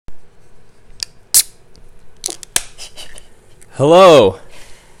Hello.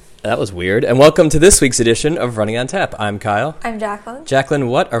 That was weird. And welcome to this week's edition of Running on Tap. I'm Kyle. I'm Jacqueline. Jacqueline,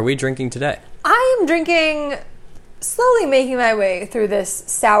 what are we drinking today? I am drinking, slowly making my way through this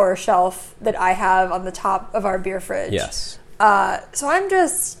sour shelf that I have on the top of our beer fridge. Yes. So I'm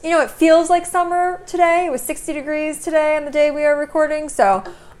just, it feels like summer today. It was 60 degrees today on the day we are recording. So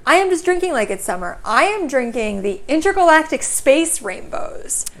I am just drinking like it's summer. I am drinking the Intergalactic Space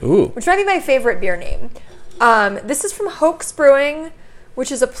Rainbows. Ooh. Which might be my favorite beer name. This is from Hoax Brewing,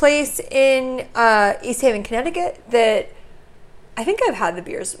 which is a place in East Haven, Connecticut that I think I've had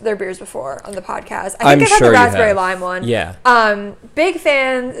their beers before on the podcast. I think I've had the raspberry lime one. Yeah. Big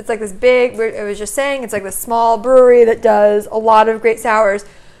fan. It's like this big, I was just saying, it's like this small brewery that does a lot of great sours.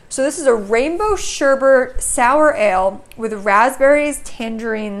 So this is a rainbow sherbet sour ale with raspberries,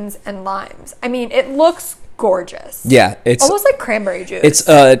 tangerines, and limes. I mean, it looks gorgeous. Yeah. It's almost like cranberry juice.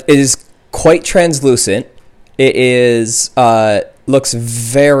 It is quite translucent. It is, looks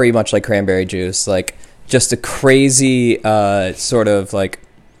very much like cranberry juice, like just a crazy sort of like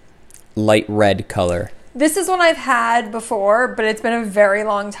light red color. This is one I've had before, but it's been a very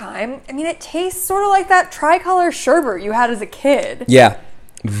long time. I mean, it tastes sort of like that tricolor sherbet you had as a kid. Yeah,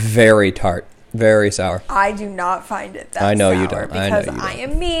 very tart, very sour. I do not find it that sour. I know you don't. Because I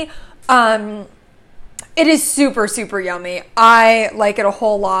am me. It is super, super yummy. I like it a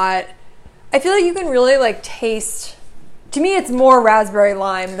whole lot. I feel like you can really like taste... To me, it's more raspberry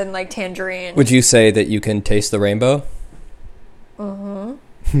lime than like tangerine. Would you say that you can taste the rainbow? Mm-hmm.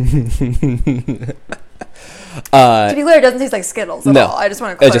 To be clear, it doesn't taste like Skittles at all. I just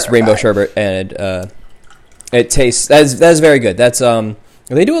want to clarify. It's just rainbow sherbet, and it tastes... That's very good. That's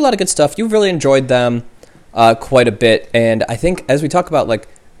they do a lot of good stuff. You've really enjoyed them quite a bit, and I think as we talk about like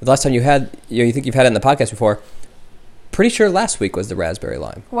the last time you had, you think you've had it in the podcast before. Pretty sure last week was the raspberry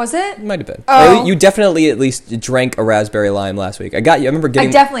lime. Was it? It might have been. Oh. You definitely at least drank a raspberry lime last week. I remember getting...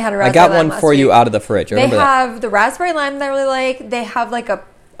 I definitely had a raspberry lime I got one for you out of the fridge. They have the raspberry lime that I really like. They have like a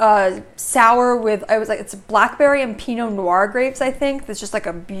sour with... it's blackberry and Pinot Noir grapes, I think. That's just like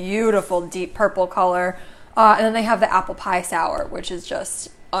a beautiful deep purple color. And then they have the apple pie sour, which is just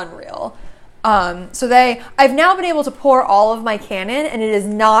unreal. I've now been able to pour all of my can in, and it is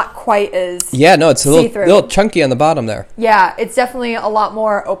not quite as it's a little chunky on the bottom there. Yeah, it's definitely a lot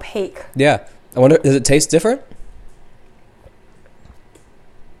more opaque. Yeah. I wonder, does it taste different?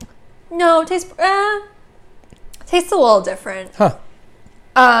 No, it tastes a little different. Huh.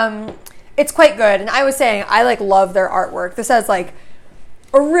 It's quite good, and I was saying, I love their artwork. This has a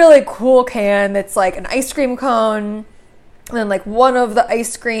really cool can that's like an ice cream cone. And then, one of the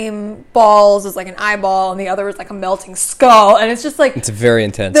ice cream balls is, an eyeball, and the other is, a melting skull. And it's just, It's very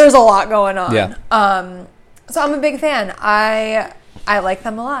intense. There's a lot going on. Yeah. So I'm a big fan. I like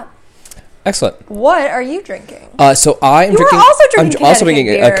them a lot. Excellent. What are you drinking? So I'm drinking... I'm also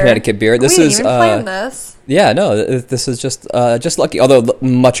drinking a Connecticut beer. This we didn't even plan this. Yeah, no, this is just lucky. Although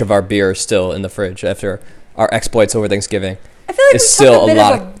much of our beer is still in the fridge after our exploits over Thanksgiving. I feel like it's still a bit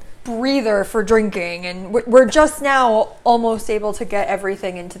of a breather for drinking, and we're just now almost able to get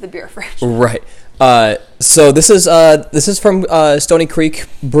everything into the beer fridge. Right. So this is from Stony Creek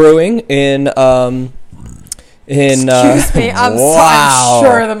Brewing in Excuse me, I'm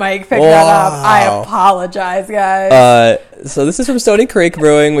sure the mic picked that up. I apologize, guys. So this is from Stony Creek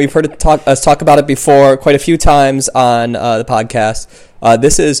Brewing. We've heard us talk about it before quite a few times on the podcast.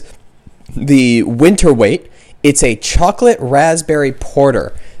 This is the Winter Weight. It's a chocolate raspberry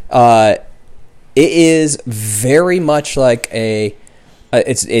porter. It is very much like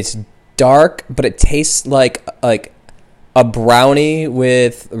it's dark, but it tastes like a brownie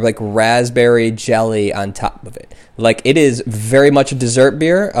with raspberry jelly on top of it. It is very much a dessert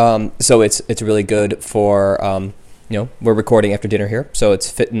beer. So it's really good for we're recording after dinner here, so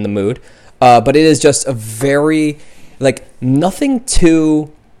it's fitting the mood. But it is just a very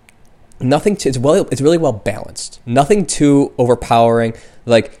it's really well balanced. Nothing too overpowering.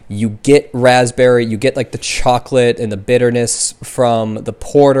 You get raspberry, you get the chocolate and the bitterness from the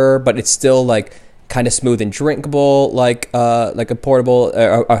porter, but it's still kind of smooth and drinkable, like a porter,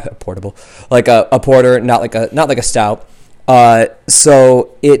 not like a stout.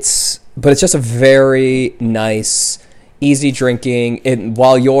 So it's just a very nice, easy drinking. And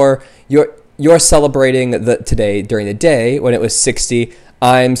while you're celebrating today during the day when it was 60.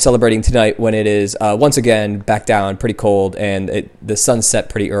 I'm celebrating tonight when it is, once again, back down, pretty cold, and the sun set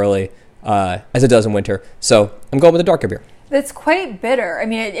pretty early, as it does in winter. So I'm going with a darker beer. It's quite bitter. I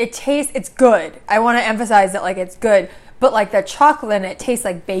mean, it tastes, it's good. I want to emphasize that, it's good. But, the chocolate in it tastes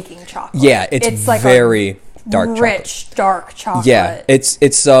like baking chocolate. Yeah, it's very dark chocolate. Rich, dark chocolate. Yeah, it's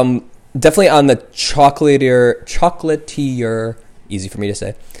definitely on the chocolatier, easy for me to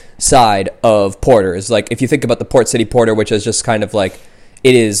say, side of porters. Like if you think about the Port City Porter, which is just kind of like,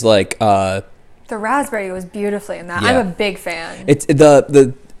 it is like the raspberry was beautifully in that. Yeah. I'm a big fan. It's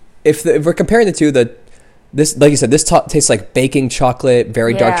if we're comparing the two, this like you said, this tastes like baking chocolate,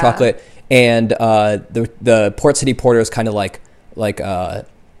 very dark chocolate, and the Port City Porter is kind of like a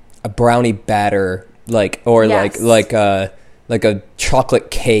brownie batter, like a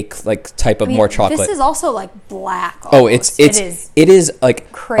chocolate cake, like type of more chocolate. This is also like black. Oh, almost. it is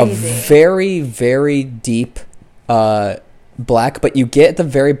like crazy. A very, very deep black, but you get at the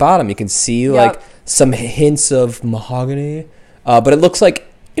very bottom, you can see like some hints of mahogany, but it looks like,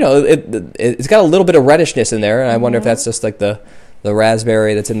 you know, it's got a little bit of reddishness in there, and I wonder if that's just like the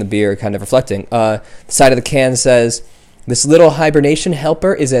raspberry that's in the beer kind of reflecting. The side of the can says, "This little hibernation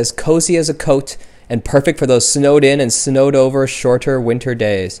helper is as cozy as a coat and perfect for those snowed in and snowed over shorter winter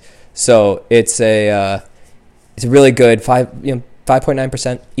days." So it's a really good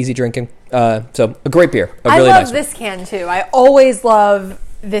 5.9% easy drinking. So a great beer. A really I love nice this can too. I always love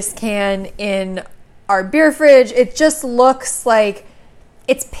this can in our beer fridge. It just looks like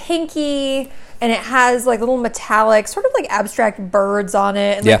it's pinky and it has like little metallic, sort of like abstract birds on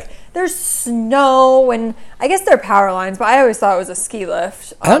it. And like there's snow, and I guess they're power lines, but I always thought it was a ski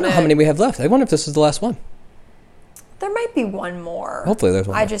lift. I don't know how many we have left. I wonder if this is the last one. There might be one more. Hopefully there's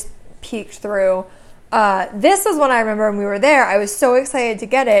one more. I just peeked through. This was one I remember when we were there. I was so excited to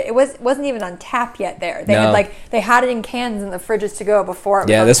get it. It wasn't even on tap yet there. They had it in cans in the fridges to go before it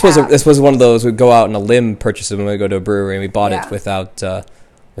was on tap. This was one of those we go out on a limb purchases when we go to a brewery, and we bought it without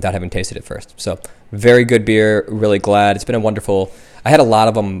having tasted it first. So very good beer. Really glad. It's been a wonderful. I had a lot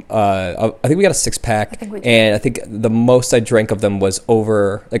of them. I think we got a 6-pack, and I think the most I drank of them was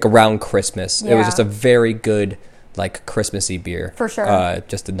over like around Christmas. Yeah. It was just a very good like Christmassy beer for sure.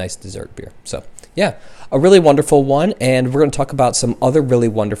 Just a nice dessert beer. So yeah, a really wonderful one, and we're going to talk about some other really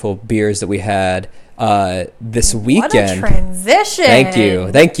wonderful beers that we had this weekend. What a transition!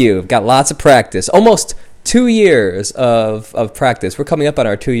 Thank you. Got lots of practice. Almost 2 years of practice. We're coming up on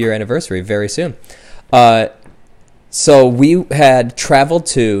our 2-year anniversary very soon. So we had traveled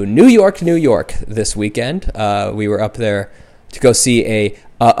to New York this weekend. We were up there to go see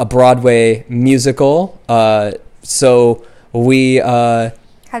a Broadway musical. So we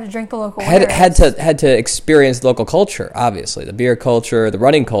had to drink the local had to experience local culture, obviously the beer culture, the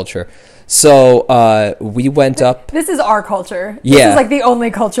running culture. So we went up. This is our culture. Yeah. This is like the only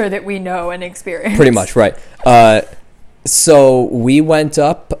culture that we know and experience. Pretty much, right. So we went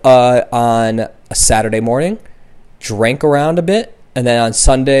up on a Saturday morning, drank around a bit, and then on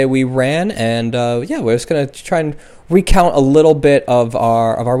Sunday we ran, and we're just going to try and recount a little bit of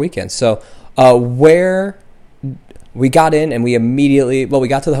our weekend. So where we got in, and we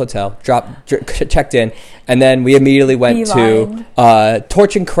got to the hotel, checked in, and then we immediately went to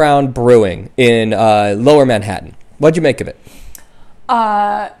Torch and Crown Brewing in Lower Manhattan. What'd you make of it?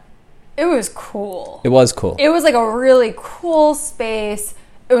 It was cool. It was cool. It was like a really cool space.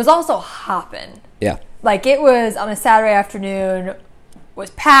 It was also hopping. Yeah. Like it was on a Saturday afternoon, it was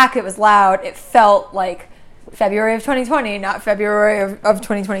packed, it was loud, it felt like February of 2020, not February of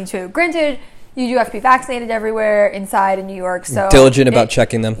 2022. Granted, you do have to be vaccinated everywhere inside in New York, so diligent about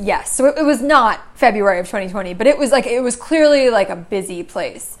checking them. Yes, so it was not February of 2020, but it was clearly like a busy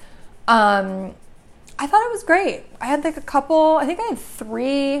place. I thought it was great. I had like I think I had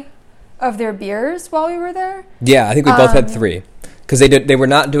 3 of their beers while we were there. Yeah, I think we both had 3 because they were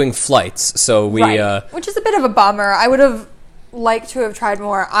not doing flights, so we which is a bit of a bummer. I would have liked to have tried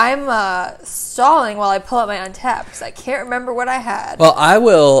more. I'm stalling while I pull up my Untappd because I can't remember what I had. Well, I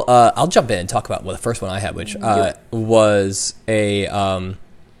will. I'll jump in and talk about the first one I had, which was a.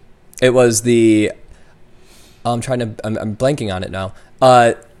 It was the. I'm blanking on it now.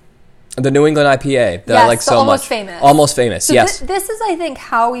 The New England IPA that I like so much. Almost Famous. So yes. This is, I think,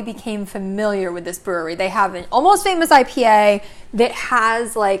 how we became familiar with this brewery. They have an Almost Famous IPA that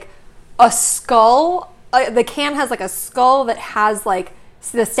has like a skull. The can has like a skull that has like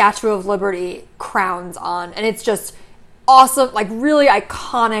the Statue of Liberty crowns on, and it's just awesome, like really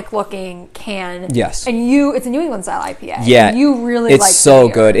iconic looking can. Yes. And it's a New England style IPA. Yeah. And you really like it. It's so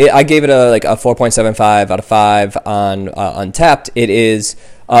good. I gave it a 4.75 out of 5 on Untappd. It is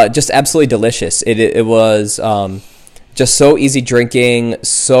just absolutely delicious. It was just so easy drinking,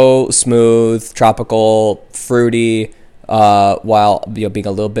 so smooth, tropical, fruity, while being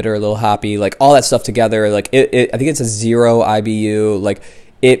a little bitter, a little hoppy, like all that stuff together. Like I think it's a 0 IBU. Like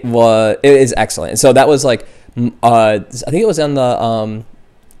it is excellent. And so that was like I think it was on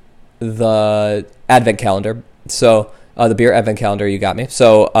the advent calendar. So the beer advent calendar you got me.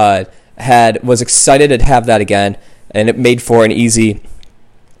 So was excited to have that again, and it made for an easy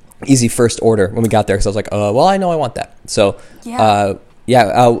first order when we got there because I was like, well, I know I want that. So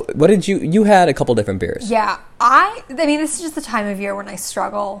what did you had a couple different beers? Yeah, I mean, this is just the time of year when I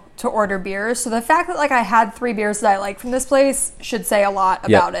struggle to order beers. So the fact that like I had 3 beers that I like from this place should say a lot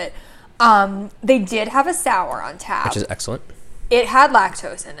about it. They did have a sour on tap, which is excellent. It had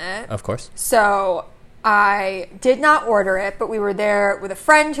lactose in it, of course. So I did not order it, but we were there with a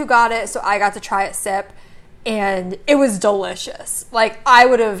friend who got it, so I got to try it sip, and it was delicious. Like, I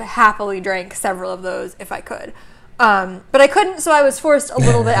would have happily drank several of those if I could. But I couldn't, so I was forced a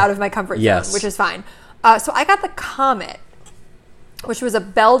little bit out of my comfort zone, which is fine. So I got the Comet, which was a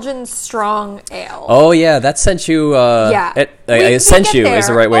Belgian strong ale. Oh, yeah, that sent you... it sent you is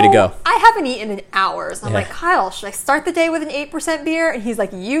the right way to go. I haven't eaten in hours. I'm like, Kyle, should I start the day with an 8% beer? And he's like,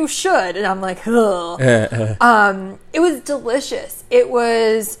 you should. And I'm like, ugh. It was delicious. It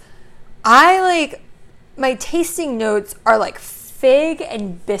was... my tasting notes are like fig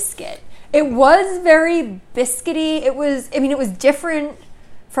and biscuit. It was very biscuity. It was different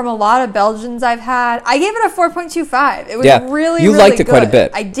from a lot of Belgians I've had. I gave it a 4.25. It was really, you really liked it good. quite a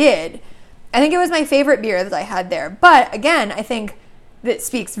bit. I did. I think it was my favorite beer that I had there. But again, I think that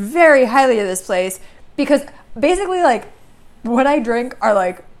speaks very highly of this place because basically, like, what I drink are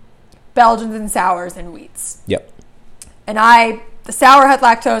like Belgians and sours and wheats. Yep. And the sour had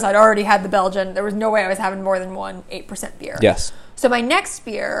lactose. I'd already had the Belgian. There was no way I was having more than one 8% beer. Yes. So my next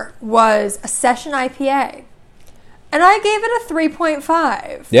beer was a Session IPA. And I gave it a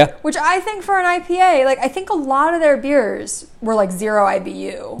 3.5. Yeah. Which I think for an IPA, like, I think a lot of their beers were like 0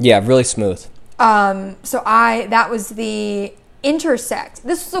 IBU. Yeah, really smooth. That was the Intersect.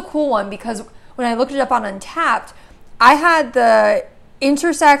 This was a cool one because when I looked it up on Untapped, I had the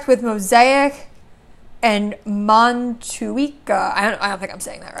Intersect with Mosaic and Montuica. I don't think I'm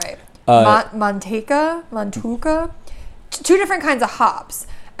saying that right. Montuca. 2 different kinds of hops.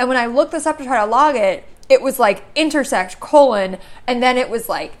 And when I looked this up to try to log it, it was like Intersect, and then it was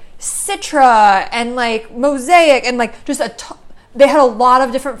like Citra and like Mosaic and like just they had a lot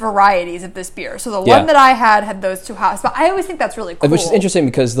of different varieties of this beer. So the one that I had those 2 hops. But I always think that's really cool. Which is interesting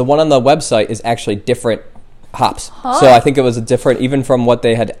because the one on the website is actually different hops. So I think it was a different, even from what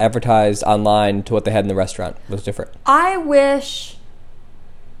they had advertised online to what they had in the restaurant, it was different. I wish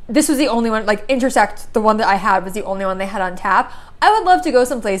this was the only one, like Intersect, the one that I had was the only one they had on tap. I would love to go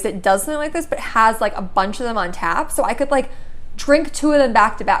someplace that does something like this, but has like a bunch of them on tap, so I could like drink 2 of them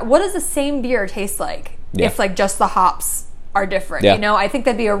back to back. What does the same beer taste like if like just the hops are different? You know, I think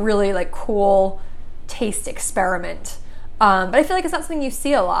that'd be a really like cool taste experiment. But I feel like it's not something you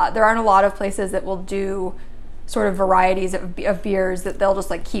see a lot. There aren't a lot of places that will do sort of varieties of beers that they'll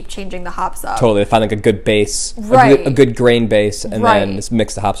just like keep changing the hops up. Totally, they find like a good base, right? A good grain base, and then just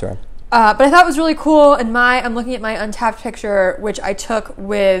mix the hops around. But I thought it was really cool. And I'm looking at my Untapped picture, which I took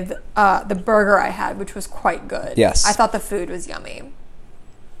with the burger I had, which was quite good. Yes, I thought the food was yummy.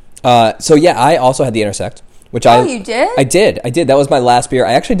 So yeah, I also had the Intersect, which you did? I did. That was my last beer.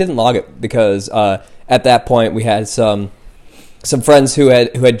 I actually didn't log it because at that point we had some friends who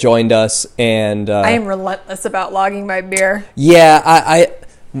had joined us, and I am relentless about logging my beer. Yeah,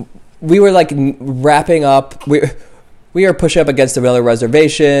 we were like wrapping up. We were pushing up against the other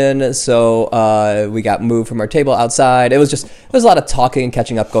reservation, so we got moved from our table outside. It was a lot of talking and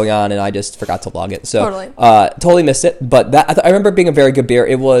catching up going on, and I just forgot to log it. So totally missed it. But I remember it being a very good beer.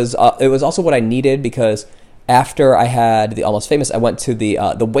 It was also what I needed because after I had the Almost Famous, I went to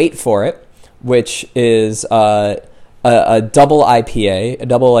the Wait For It, which is a double IPA, a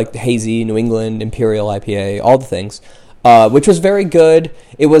double like hazy New England Imperial IPA, all the things. Which was very good.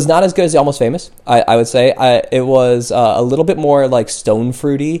 It was not as good as the Almost Famous, I would say. It was a little bit more like stone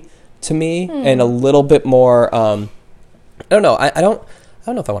fruity to me, and a little bit more. I don't know. I don't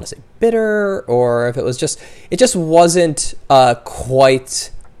know if I want to say bitter or if it was just. It just wasn't quite.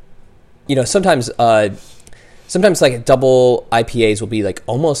 You know, sometimes like double IPAs will be like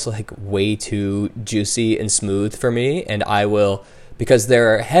almost like way too juicy and smooth for me, and I will, because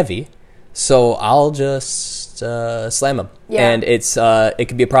they're heavy. So I'll just slam them, and it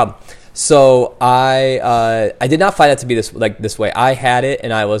can be a problem. So I did not find that to be this way. I had it,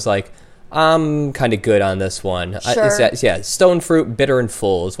 and I was like, I'm kind of good on this one. Sure. Stone fruit, bitter and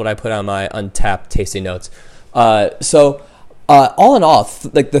full is what I put on my Untapped tasting notes. So all in all,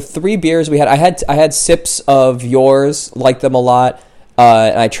 like the 3 beers we had, I had sips of yours, liked them a lot.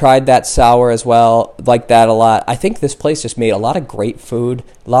 And I tried that sour as well, liked that a lot. I think this place just made a lot of great food,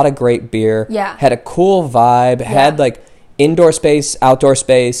 a lot of great beer. Yeah. Had a cool vibe, had like indoor space, outdoor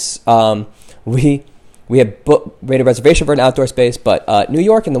space. We We had made a reservation for an outdoor space, but New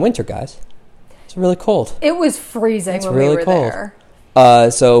York in the winter, guys, it's really cold. It was freezing when really we were cold.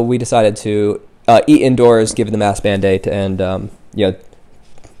 there. So we decided to eat indoors, given the mask mandate, and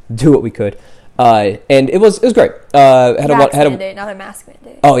do what we could. And it was great. Mandate, not a mask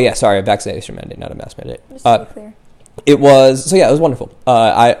mandate. Oh yeah, sorry, a vaccination mandate, not a mask mandate. Just to be clear. It was wonderful.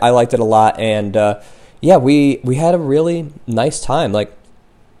 I liked it a lot, and we had a really nice time. Like,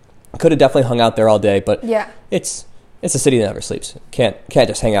 could have definitely hung out there all day, but it's a city that never sleeps. Can't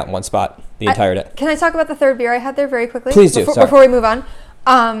just hang out in one spot the entire day. Can I talk about the third beer I had there very quickly? Please do. Before we move on,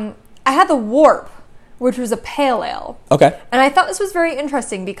 I had the Warp, which was a pale ale. Okay. And I thought this was very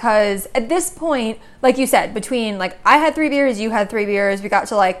interesting because at this point, like you said, between like I had 3 beers, you had 3 beers, we got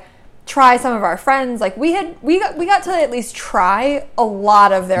to like try some of our friends. Like we got to at least try a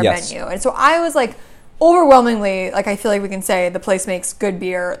lot of their menu. And so I was like overwhelmingly, like I feel like we can say the place makes good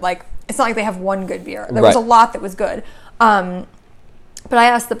beer. Like it's not like they have one good beer. There was a lot that was good. But I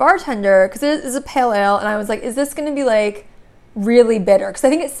asked the bartender, because it is a pale ale, and I was like, is this going to be like really bitter? Because I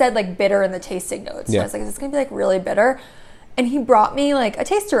think it said like bitter in the tasting notes. So I was like, is this going to be like really bitter? And he brought me like a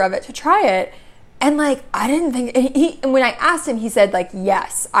taster of it to try it. And like, I didn't think, and when I asked him, he said like,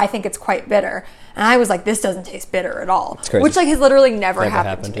 yes, I think it's quite bitter. And I was like, this doesn't taste bitter at all. It's crazy. Which like has literally never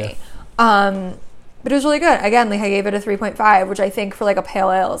happened to me. But it was really good. Again, like I gave it a 3.5, which I think for like a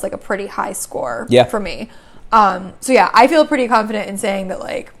pale ale is like a pretty high score for me. So yeah, I feel pretty confident in saying that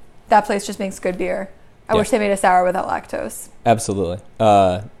like that place just makes good beer. I wish they made a sour without lactose. Absolutely.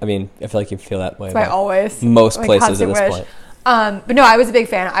 I mean, I feel like you feel that way about always. Most places at this point. But no, I was a big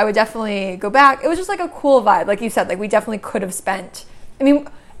fan. I would definitely go back. It was just like a cool vibe. Like you said, like we definitely could have spent, I mean,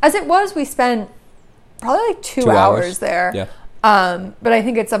 as it was, we spent probably like 2 hours there. Yeah. But I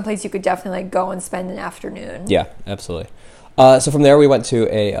think it's someplace you could definitely like go and spend an afternoon. Yeah, absolutely. So from there we went to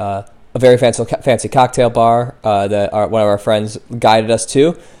a very fancy cocktail bar that one of our friends guided us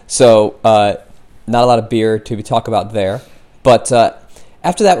to. So not a lot of beer to talk about there. But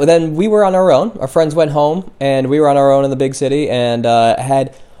after that, then we were on our own. Our friends went home, and we were on our own in the big city. And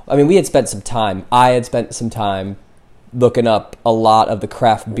we had spent some time. I had spent some time looking up a lot of the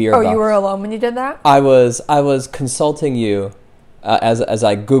craft beer. Oh, you were alone when you did that? I was consulting you as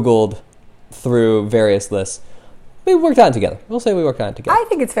I Googled through various lists. We worked on it together. We'll say we worked on it together. I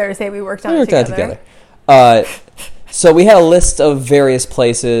think it's fair to say we worked on it together. So we had a list of various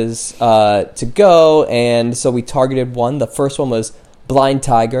places to go, and so we targeted one. The first one was Blind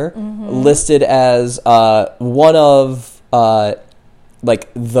Tiger, listed as one of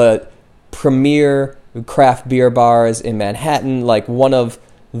like the premier craft beer bars in Manhattan. Like one of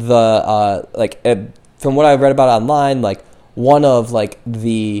the from what I've read about online, like one of like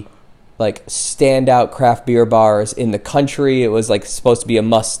the like standout craft beer bars in the country. It was like supposed to be a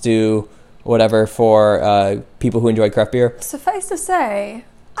must-do, whatever, for people who enjoy craft beer. Suffice to say,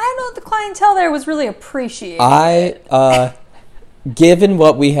 I don't know if the clientele there was really appreciating it. Given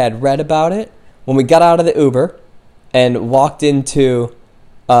what we had read about it, when we got out of the Uber and walked into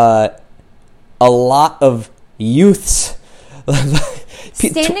a lot of youths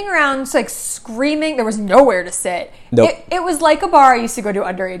standing around like screaming. There was nowhere to sit. Nope. It was like a bar I used to go to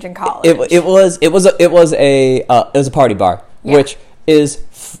underage in college. It was a party bar, which is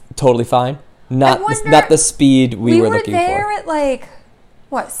totally fine. Not the speed we were looking for. We were there at like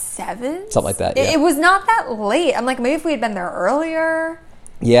what, 7? Something like that. Yeah. It was not that late. I'm like, maybe if we had been there earlier.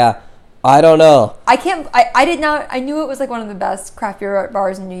 Yeah. I don't know. I knew it was like one of the best craft beer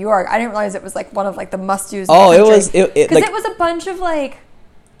bars in New York. I didn't realize it was like one of like the must-dos. Oh, it was because it was a bunch of like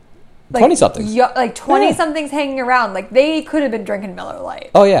 20-somethings. Like 20-somethings hanging around. Like they could have been drinking Miller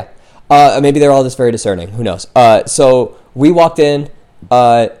Lite. Oh yeah. Maybe they're all just very discerning. Who knows? So we walked in.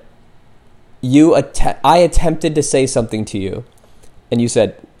 I attempted to say something to you, and you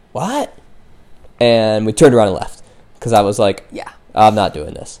said, "What?" And we turned around and left because I was like, "Yeah, I'm not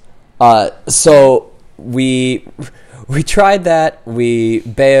doing this." So we tried that, we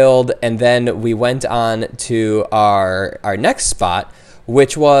bailed, and then we went on to our next spot,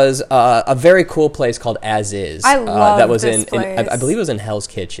 which was a very cool place called As Is. I love that was this place. I believe it was in Hell's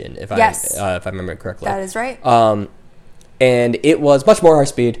Kitchen, if I remember correctly. That is right. And it was much more our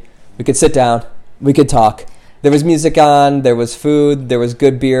speed. We could sit down, we could talk. There was music on, there was food, there was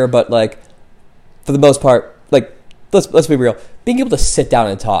good beer, but like for the most part, like let's be real. Being able to sit down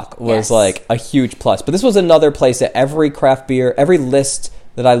and talk was like a huge plus. But this was another place that every craft beer, every list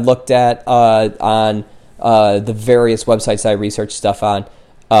that I looked at on the various websites that I researched stuff on,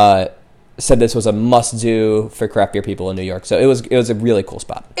 said this was a must-do for craft beer people in New York. So it was a really cool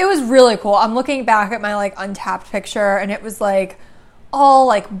spot. It was really cool. I'm looking back at my like Untapped picture, and it was like all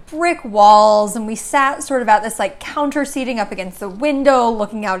like brick walls, and we sat sort of at this like counter seating up against the window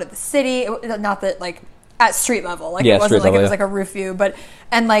looking out at the city. Not that like at street level, like it wasn't like it was like a roof view, but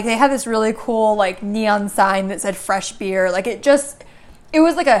and like they had this really cool like neon sign that said fresh beer. Like it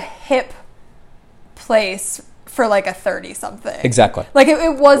was like a hip place for like a 30-something. Exactly. Like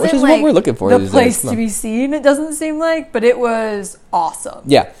it wasn't Which is like what we're looking for the these place days. to be seen, it doesn't seem like, but it was awesome.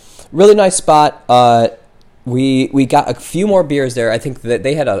 Yeah. Really nice spot. We got a few more beers there. I think that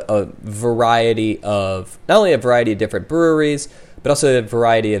they had a variety of, not only a variety of different breweries, but also a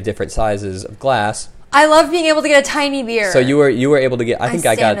variety of different sizes of glass. I love being able to get a tiny beer. So you were able to get, I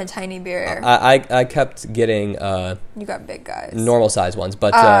got a tiny beer. I kept getting You got big guys. normal size ones,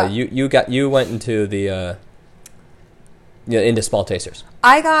 but you went into the into small tasters.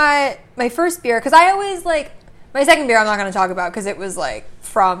 I got my first beer because I always like my second beer. I'm not going to talk about because it was like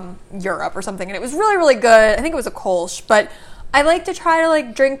from Europe or something, and it was really really good. I think it was a Kolsch, but I like to try to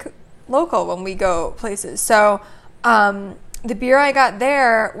like drink local when we go places. So the beer I got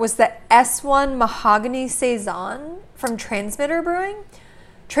there was the S1 Mahogany Saison from Transmitter Brewing.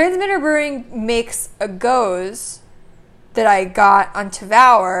 Transmitter Brewing makes a Goes that I got on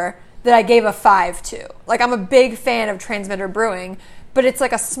Tavour that I gave a 5 to. Like, I'm a big fan of Transmitter Brewing, but it's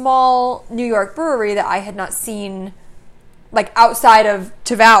like a small New York brewery that I had not seen like outside of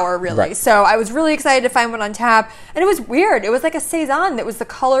Tavour, really. Right. So I was really excited to find one on tap, and it was weird. It was like a Saison that was the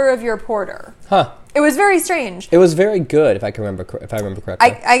color of your porter. Huh. It was very strange. It was very good, if I remember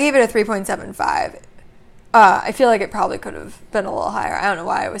correctly. I gave it a 3.75. I feel like it probably could have been a little higher. I don't know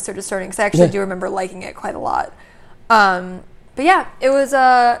why I was so discerning, because I actually do remember liking it quite a lot. But yeah, it was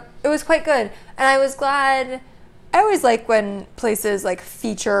quite good, and I was glad. I always like when places like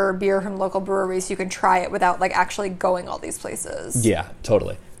feature beer from local breweries, so you can try it without like actually going all these places. Yeah,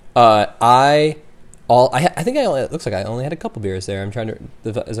 totally. It looks like I only had a couple beers there. I'm trying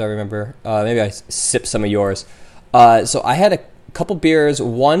to, as I remember, maybe I sipped some of yours. So I had a couple beers,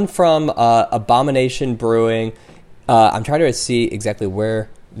 one from Abomination Brewing. I'm trying to see exactly where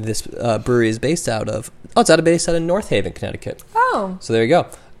this brewery is based out of. Oh, it's based out of North Haven, Connecticut. Oh. So there you go.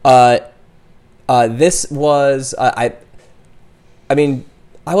 This was, I mean,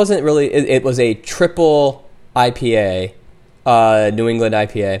 I wasn't really, it was a triple IPA, New England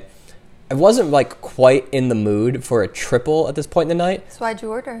IPA. I wasn't like quite in the mood for a triple at this point in the night. So why'd you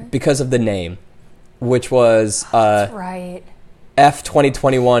order? Because of the name, which was That's right. F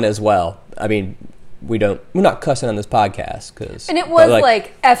 2021 as well. I mean, we're not cussing on this podcast, and it was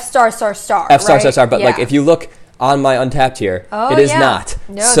like F star F star right? star star. But yeah. like if you look on my Untapped here, it is not.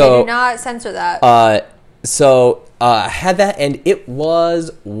 No, so, they do not censor that. I had that, and it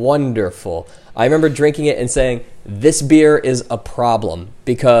was wonderful. I remember drinking it and saying, this beer is a problem,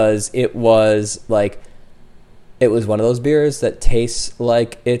 because it was like, it was one of those beers that tastes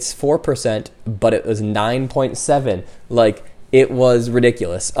like it's 4%, but it was 9.7. Like, it was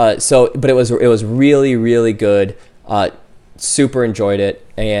ridiculous. But it was really, really good. Super enjoyed it.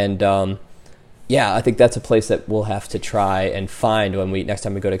 And, yeah, I think that's a place that we'll have to try and find next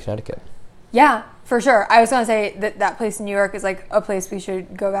time we go to Connecticut. Yeah, for sure. I was going to say that place in New York is like a place we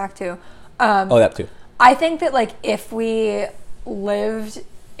should go back to. That too. I think that like if we lived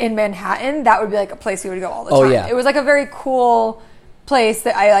in Manhattan, that would be like a place we would go all the time. Oh, yeah. It was like a very cool place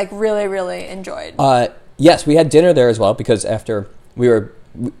that I like really, really enjoyed. Yes, we had dinner there as well, because after we were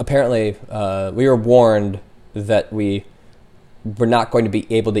warned that we were not going to be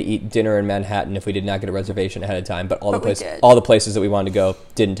able to eat dinner in Manhattan if we did not get a reservation ahead of time. But all the places that we wanted to go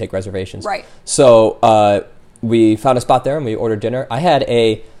didn't take reservations. Right. So we found a spot there and we ordered dinner. I had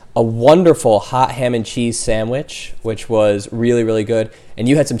a wonderful hot ham and cheese sandwich, which was really, really good. And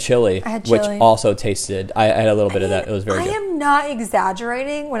you had some chili, which also tasted. I had a little bit of that. It was very good. I am not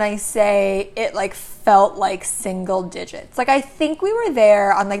exaggerating when I say it like felt like single digits. Like I think we were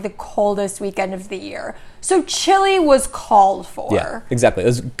there on like the coldest weekend of the year. So chili was called for. Yeah, exactly. It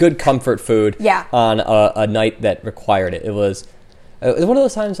was good comfort food on a night that required it. It was one of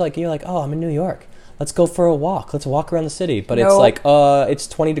those times like you're like, oh, I'm in New York. Let's go for a walk. Let's walk around the city. But it's like, it's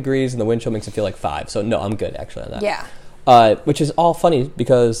 20 degrees and the wind chill makes it feel like 5. So no, I'm good actually on that. Yeah. Which is all funny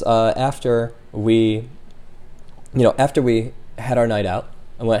because after we had our night out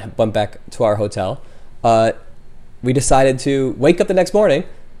and went back to our hotel, we decided to wake up the next morning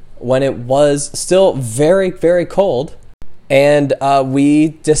when it was still very, very cold. And we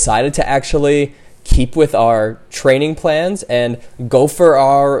decided to actually keep with our training plans and go for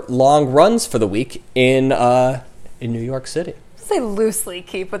our long runs for the week in New York City. Say loosely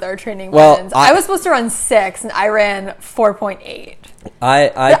keep with our training plans. I was supposed to run 6 and I ran 4.8.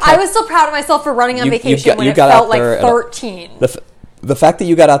 I was still proud of myself for running on vacation when it felt like 13. the fact that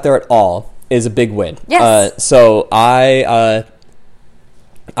you got out there at all is a big win. Yes. So I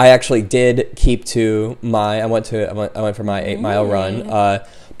actually did keep to my. I went for my 8-mile run.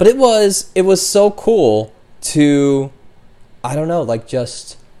 But it was so cool to, I don't know, like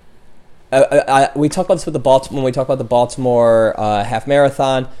just. We talked about this with when we talk about the Baltimore half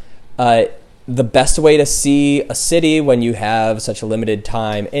marathon. The best way to see a city when you have such a limited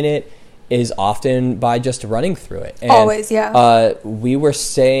time in it is often by just running through it. And, always, yeah. We were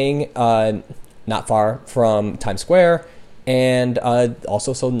staying not far from Times Square, and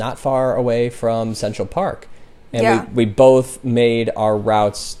also so not far away from Central Park. And we both made our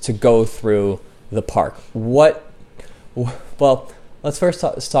routes to go through the park. Well, let's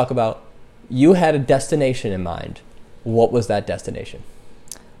first talk about, you had a destination in mind. What was that destination?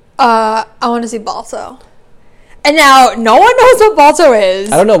 I want to see Balto. And now, no one knows what Balto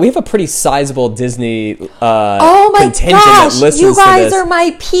is. I don't know. We have a pretty sizable Disney oh my contingent gosh, that listens you guys to this. are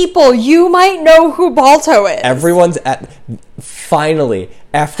my people. You might know who Balto is. Everyone's finally,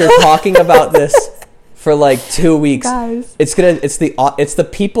 after talking about this for like 2 weeks, guys. It's the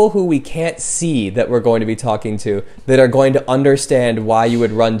people who we can't see that we're going to be talking to that are going to understand why you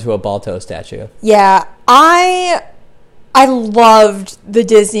would run to a Balto statue. Yeah, I loved the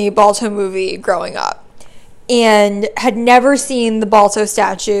Disney Balto movie growing up and had never seen the Balto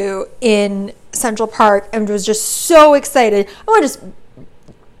statue in Central Park and was just so excited. I want to just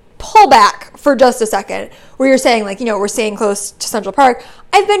pull back for just a second where you're saying, like, you know, we're staying close to Central Park.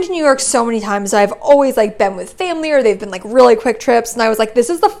 I've been to New York so many times. I've always like been with family, or they've been like really quick trips. And I was like, this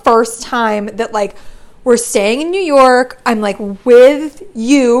is the first time that like we're staying in New York. I'm like with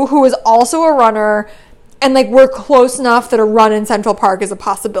you, who is also a runner. And, like, we're close enough that a run in Central Park is a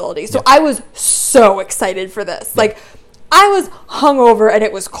possibility. So I was so excited for this. Like, I was hungover and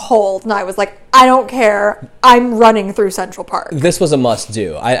it was cold. And I was like, I don't care. I'm running through Central Park. This was a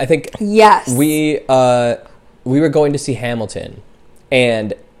must-do. I think yes. we were going to see Hamilton.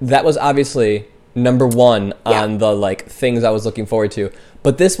 And that was obviously number one on the, like, things I was looking forward to.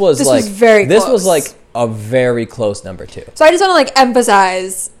 But this was very this close. was, like, a very close number 2. So I just want to, like,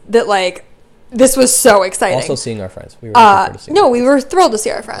 emphasize that, like, this was so exciting. Also seeing our friends. We were looking forward to seeing no, we were thrilled to see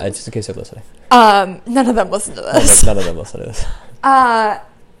our friends. Just in case they're listening. None of them listen to this. None of them listen to this.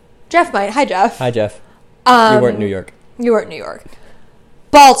 Jeff might. Hi, Jeff. Hi, Jeff. You weren't in New York. You weren't in New York.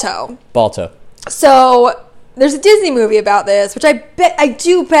 Balto. So there's a Disney movie about this, which I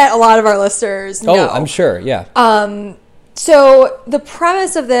do bet a lot of our listeners know. Oh, I'm sure. Yeah. So the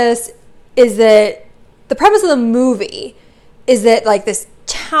premise of this is that the premise of the movie is that, like, this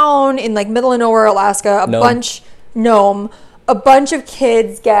town in, like, middle of nowhere, Alaska, a bunch of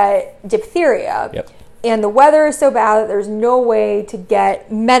kids get diphtheria. Yep. And the weather is so bad that there's no way to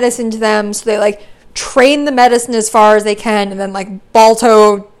get medicine to them. So they, like, train the medicine as far as they can. And then, like,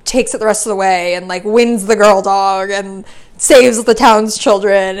 Balto takes it the rest of the way and, like, wins the girl dog and saves the town's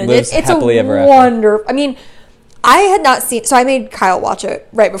children. And Lives it's happily ever after. wonderful. I mean, I had not seen... So I made Kyle watch it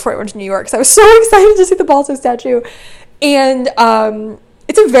right before I went to New York. So I was so excited to see the Balto statue. And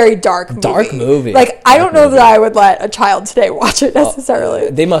it's a very dark movie. Like, I don't know that I would let a child today watch it necessarily.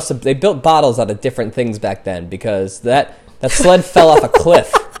 They built bottles out of different things back then, because that sled fell off a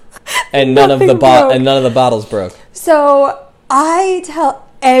cliff and none of the bottles broke. So I tell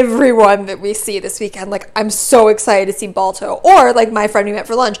everyone that we see this weekend, like, I'm so excited to see Balto. Or, like, my friend we met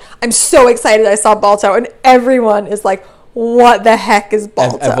for lunch, I'm so excited I saw Balto. And everyone is like, what the heck is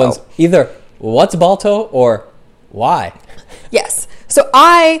Balto? Everyone's either, what's Balto, or why? Yes. So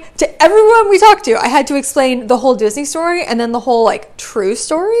to everyone we talked to, I had to explain the whole Disney story and then the whole, like, true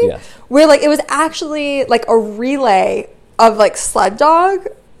story. Yes. Where, like, it was actually, like, a relay of, like, sled dog,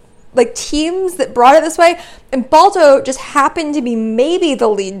 like, teams that brought it this way. And Balto just happened to be maybe the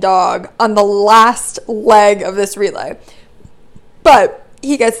lead dog on the last leg of this relay. But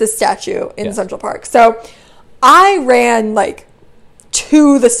he gets this statue in Central Park. So I ran, like,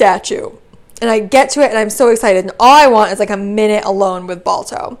 to the statue. And I get to it, and I'm so excited. And all I want is, like, a minute alone with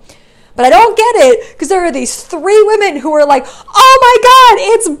Balto. But I don't get it, because there are these 3 women who are like, oh, my God,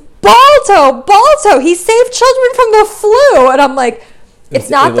 it's Balto. Balto, he saved children from the flu. And I'm like, it's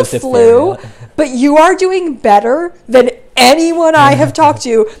not the flu, but you are doing better than anyone I have talked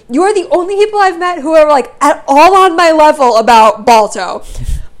to. You are the only people I've met who are, like, at all on my level about Balto.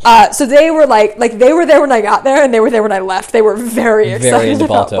 So they were like they were there when I got there, and they were there when I left. They were very excited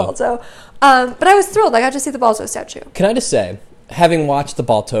about Balto. But I was thrilled. I got to see the Balto statue. Can I just say, having watched the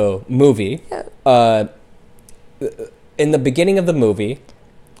Balto movie, in the beginning of the movie,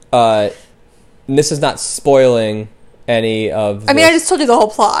 and this is not spoiling any of... I mean, I just told you the whole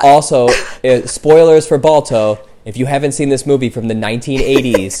plot. Also, spoilers for Balto, if you haven't seen this movie from the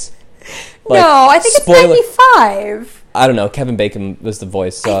 1980s, no, I think it's 95. I don't know. Kevin Bacon was the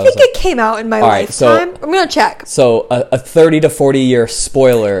voice. So I think it came out in my lifetime. I'm going to check. So a 30 to 40 year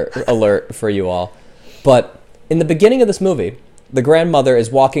spoiler alert for you all. But in the beginning of this movie, the grandmother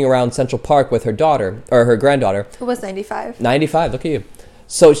is walking around Central Park with her daughter, or her granddaughter. It was 95. 95, look at you.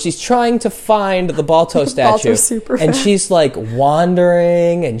 So she's trying to find the Balto statue. And she's like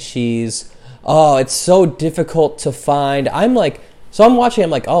wandering, and she's, it's so difficult to find. I'm watching, I'm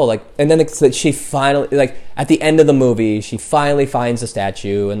like, and then it's that she finally, like, at the end of the movie, she finally finds the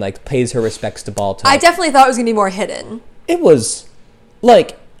statue and, like, pays her respects to Balto. I definitely thought it was going to be more hidden. It was,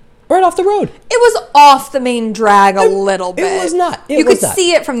 like, right off the road. It was off the main drag a little bit. It was not. You could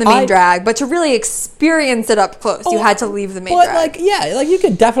see it from the main drag, but to really experience it up close, you had to leave the main drag. But, you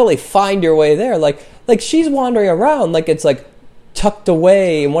could definitely find your way there. Like she's wandering around, like, it's, like, tucked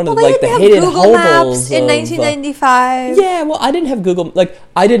away in one of the hidden Google Maps in 1995. Yeah, well, I didn't have Google. Like,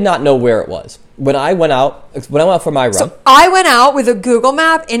 I did not know where it was when I went out for my run. So I went out with a Google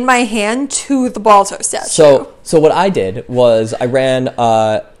map in my hand to the Balto statue. So what I did was I ran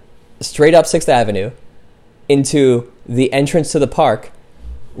straight up 6th Avenue into the entrance to the park,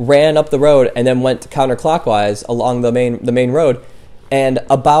 ran up the road, and then went counterclockwise along the main road, and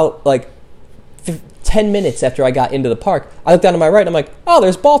about 10 minutes after I got into the park, I looked down to my right and I'm like, oh,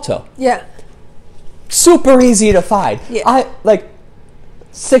 there's Balto. Yeah. Super easy to find. Yeah.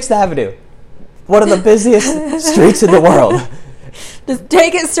 6th Avenue, one of the busiest streets in the world. Just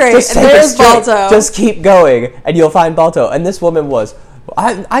take it straight, and there's Balto. Just keep going, and you'll find Balto. And this woman was,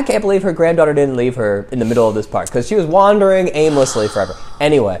 I can't believe her granddaughter didn't leave her in the middle of this park, because she was wandering aimlessly forever.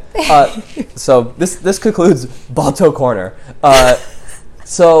 Anyway, so this concludes Balto Corner.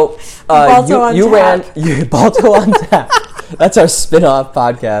 You ran Balto on Tap. That's our spin-off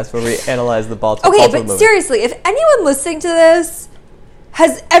podcast where we analyze the Balto movie. But seriously, if anyone listening to this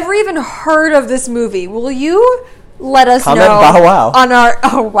has ever even heard of this movie, will you let us know bow wow. on our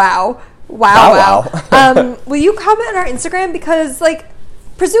wow. Will you comment on our Instagram, because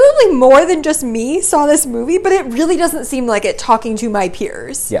presumably more than just me saw this movie, but it really doesn't seem like it talking to my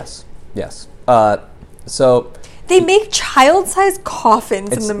peers. Yes. So they make child-sized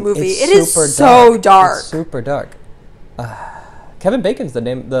coffins in the movie. It is so dark. It's super dark. Kevin Bacon's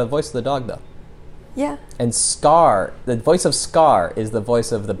the voice of the dog, though. Yeah. And Scar, the voice of Scar, is the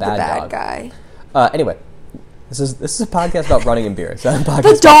voice of the bad guy. Anyway, this is a podcast about running and beer. It's not a podcast.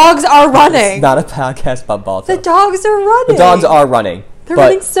 The dogs are running. It's not a podcast about Balto. The dogs are running. The dogs are running. They're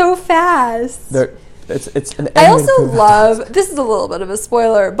running so fast. It's an. I also love. This is a little bit of a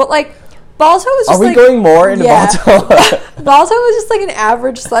spoiler, but Balto was just Are we going more into Balto? Balto was just an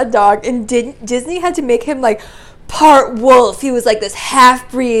average sled dog, and Disney had to make him part wolf. He was this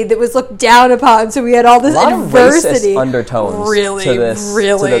half-breed that was looked down upon, so we had all this adversity. A lot of racist undertones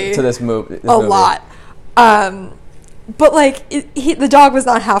to this movie. A lot. But the dog was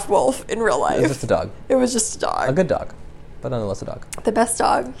not half wolf in real life. It was just a dog. It was just a dog. A good dog, but nonetheless a dog. The best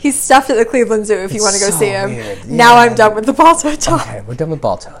dog. He's stuffed at the Cleveland Zoo if you want to go see him. Weird. Yeah. Now I'm done with the Balto dog. Okay, we're done with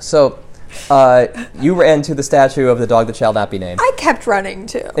Balto. So you ran to the statue of the dog that shall not be named. I kept running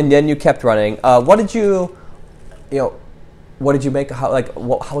too. And then you kept running. What did you make? How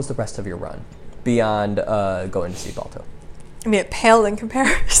was the rest of your run beyond going to see Balto? I mean, it paled in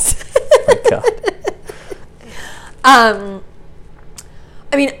comparison. Oh my God.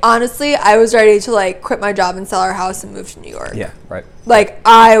 I mean, honestly, I was ready to quit my job and sell our house and move to New York. Yeah, right.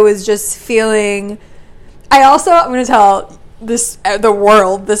 I was just feeling. I'm going to tell the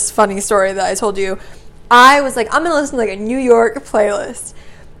world this funny story that I told you. I was I'm going to listen to a New York playlist,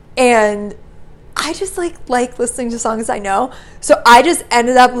 and I just like listening to songs I know. So I just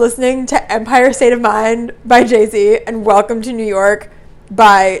ended up listening to Empire State of Mind by Jay-Z and Welcome to New York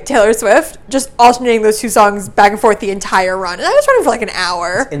by Taylor Swift, just alternating those two songs back and forth the entire run. And I was running for an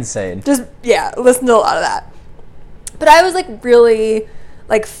hour. That's insane. Just, listen to a lot of that. But I was really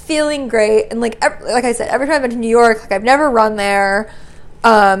feeling great. And like I said, every time I've been to New York, I've never run there.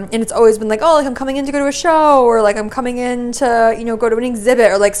 And it's always been I'm coming in to go to a show, or I'm coming in to, go to an exhibit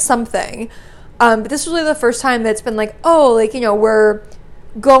or something. But this was really the first time that's been we're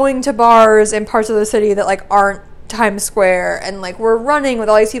going to bars in parts of the city that aren't Times Square, and we're running with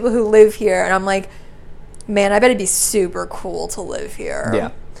all these people who live here, and I'm man, I bet it'd be super cool to live here.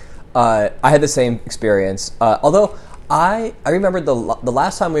 Yeah. I had the same experience. Although I remember the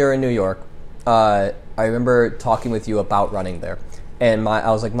last time we were in New York, I remember talking with you about running there. And I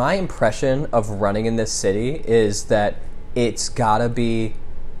was my impression of running in this city is that it's gotta be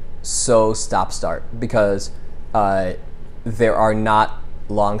so stop-start, because there are not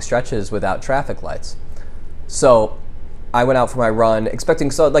long stretches without traffic lights. So I went out for my run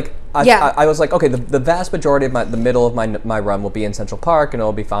expecting, so like I was like, okay, the vast majority of the middle of my run will be in Central Park and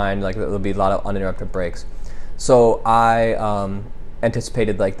it'll be fine. Like there'll be a lot of uninterrupted breaks. So I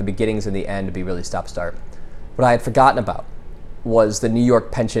anticipated like the beginnings and the end to be really stop-start. What I had forgotten about was the New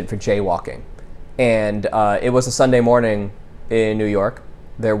York penchant for jaywalking. And it was a Sunday morning in New York.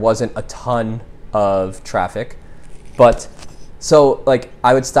 There wasn't a ton of traffic. But, so, like,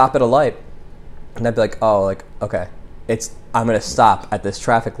 I would stop at a light, and I'd be like, oh, like, okay, I'm going to stop at this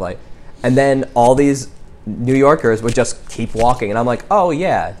traffic light. And then all these New Yorkers would just keep walking. And I'm like, oh,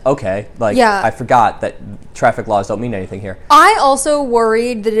 yeah, okay. Like, I forgot that traffic laws don't mean anything here. I also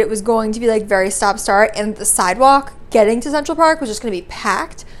worried that it was going to be, like, very stop-start, and the sidewalk getting to Central Park was just going to be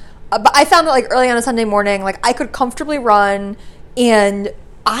packed. But I found that, like, early on a Sunday morning, like, I could comfortably run, and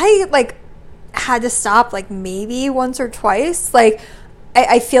I, like, had to stop, like, maybe once or twice. Like,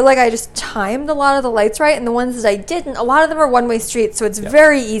 I feel like I just timed a lot of the lights right, and the ones that I didn't, a lot of them are one-way streets, so it's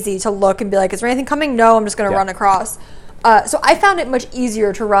very easy to look and be like, is there anything coming? No, I'm just going to run across. So I found it much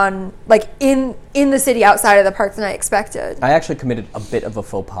easier to run, like, in the city outside of the park than I expected. I actually committed a bit of a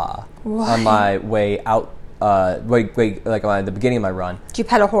faux pas on my way out. Like at the beginning of my run. Did you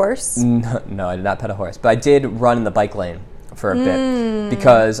pet a horse? No, I did not pet a horse. But I did run in the bike lane for a bit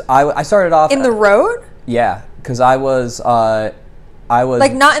because I started off in the road. Yeah, because I was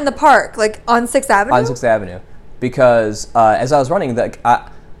like not in the park, like on 6th Avenue. On 6th Avenue, because as I was running,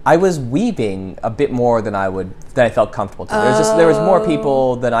 I was weaving a bit more than I felt comfortable to. There was more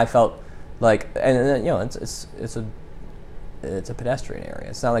people than I felt like, and you know, it's a pedestrian area.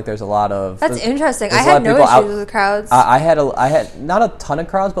 It's not like there's a lot of... That's interesting. I had no issues with the crowds. I had not a ton of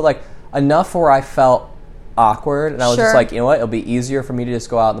crowds, but like enough where I felt awkward, and I was just like, you know what, it'll be easier for me to just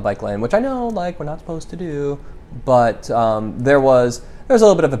go out in the bike lane, which I know like we're not supposed to do, but there was a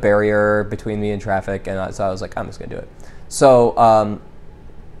little bit of a barrier between me and traffic, and so I was like, I'm just gonna do it. So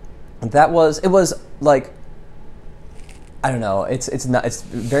it was like, I don't know. It's not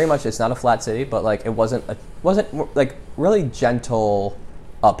a flat city, but like it wasn't like really gentle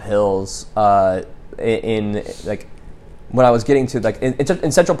uphills in like when I was getting to like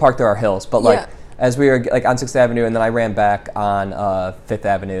in Central Park there are hills, but like as we were like on 6th Avenue, and then I ran back on 5th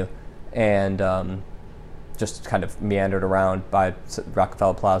Avenue and just kind of meandered around by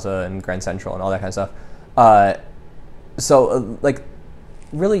Rockefeller Plaza and Grand Central and all that kind of stuff. So like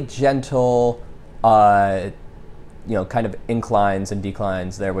really gentle. Kind of inclines and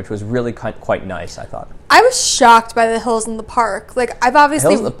declines there, which was really quite nice, I thought. I was shocked by the hills in the park. Like, I've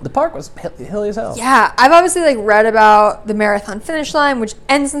obviously... The park was hilly as hell. Yeah, I've obviously, like, read about the marathon finish line, which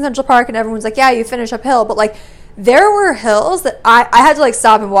ends in Central Park, and everyone's like, yeah, you finish uphill. But, like, there were hills that I had to, like,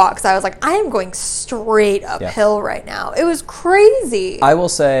 stop and walk, because I was like, I am going straight uphill right now. It was crazy. I will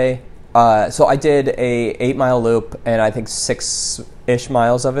say, so I did a 8-mile loop, and I think 6-ish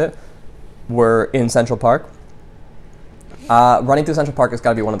miles of it were in Central Park. Running through Central Park has got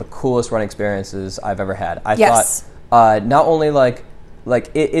to be one of the coolest running experiences I've ever had. I thought not only like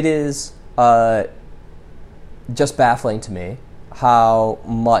it is just baffling to me how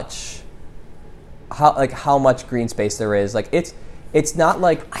much green space there is. Like it's not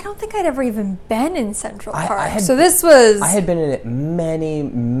like... I don't think I'd ever even been in Central Park. I had been in it many,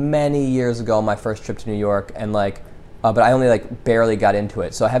 many years ago, my first trip to New York, and like but I only like barely got into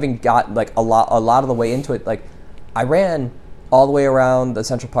it. So having got like a lot of the way into it, like I ran all the way around the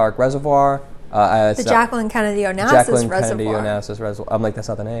Central Park Reservoir. The Jacqueline Kennedy Onassis Reservoir. I'm like, that's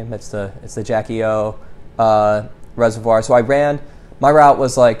not the name. It's the Jackie O Reservoir. So I ran. My route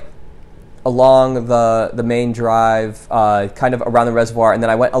was like along the main drive, kind of around the reservoir, and then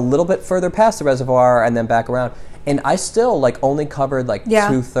I went a little bit further past the reservoir and then back around. And I still like only covered like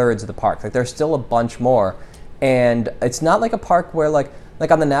 2/3 of the park. Like there's still a bunch more, and it's not like a park where like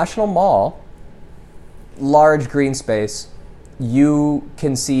on the National Mall, large green space. You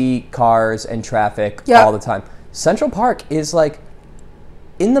can see cars and traffic all the time. Central Park is like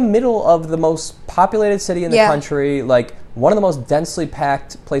in the middle of the most populated city in the country, like one of the most densely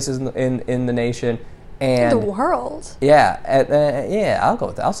packed places in the nation. And in the world. Yeah, I'll go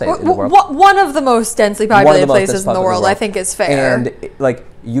with that. I'll say in the world. One of the most densely populated places in the world, I think is fair. And like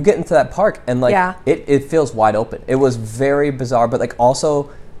you get into that park and like it feels wide open. It was very bizarre, but like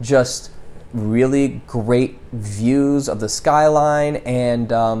also just really great views of the skyline,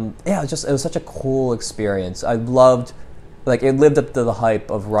 and it was such a cool experience. I loved, like, it lived up to the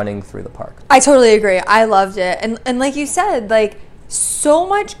hype of running through the park. I totally agree. I loved it, and like you said, like so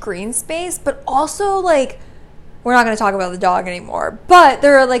much green space, but also like we're not going to talk about the dog anymore, but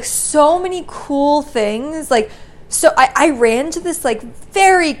there are like so many cool things, like So I ran to this like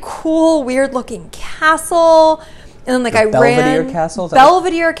very cool, weird looking castle, and then like Belvedere Castle?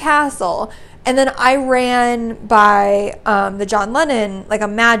 Belvedere Castle, and then I ran by the John Lennon like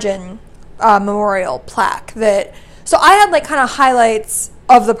Imagine memorial plaque. So I had like kind of highlights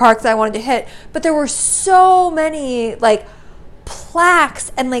of the park that I wanted to hit, but there were so many like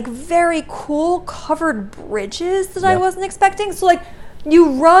plaques and like very cool covered bridges that I wasn't expecting. So like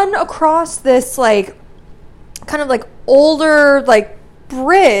you run across this like kind of like older like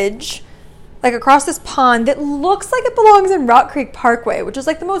bridge like across this pond that looks like it belongs in Rock Creek Parkway, which is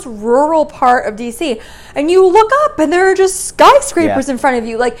like the most rural part of DC, and you look up and there are just skyscrapers in front of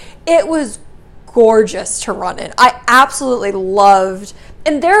you. Like, it was gorgeous to run in. I absolutely loved,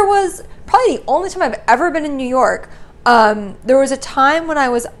 and there was probably the only time I've ever been in New York. There was a time when I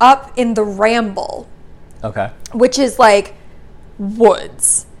was up in the Ramble, which is like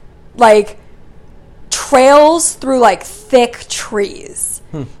woods, like trails through like thick trees.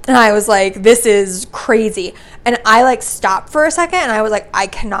 And I was like, this is crazy. And I like stopped for a second and I was like, I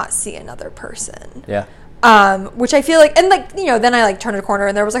cannot see another person. Which I feel like, and like, you know, then I like turned a corner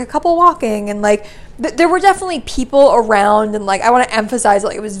and there was like a couple walking, and like there were definitely people around, and like I want to emphasize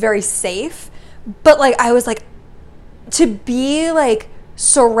like it was very safe, but like I was like, to be like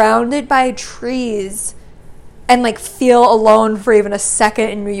surrounded by trees and like feel alone for even a second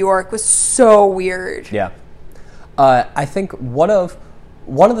in New York was so weird. I think one of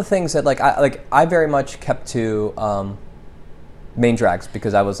the things that I very much kept to main drags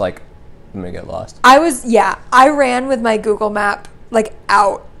because I was like, I'm gonna get lost. I ran with my Google map like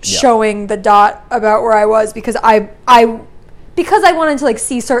out, showing the dot about where I was, because I wanted to like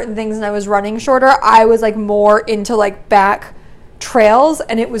see certain things and I was running shorter. I was like more into like back trails,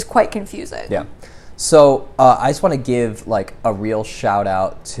 and it was quite confusing. So I just want to give like a real shout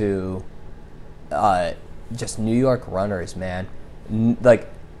out to just New York runners, man. Like,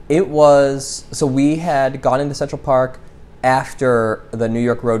 it was, so we had gone into Central Park after the New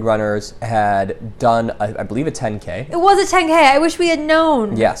York Roadrunners had done, I believe, a 10K. It was a 10K. I wish we had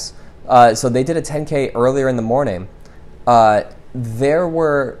known. Yes. So they did a 10K earlier in the morning. There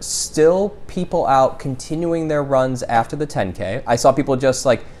were still people out continuing their runs after the 10K. I saw people just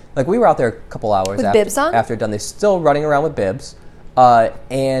like we were out there a couple hours with bibs on? After done. They're still running around with bibs.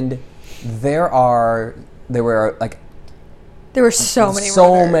 And there were so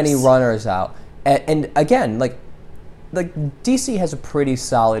many runners out. And again, like DC has a pretty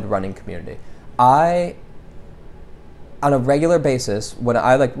solid running community. On a regular basis, when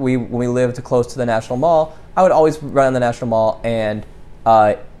we lived close to the National Mall, I would always run on the National Mall, and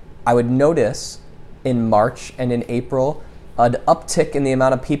I would notice in March and in April an uptick in the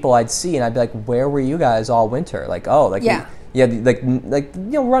amount of people I'd see, and I'd be like, "Where were you guys all winter?" Like, running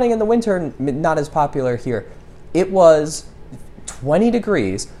in the winter, not as popular here. It was 20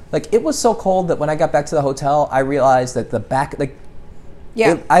 degrees. Like, it was so cold that when I got back to the hotel, I realized that the back,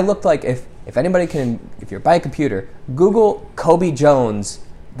 I looked like, if anybody if you're by a computer, Google Kobe Jones,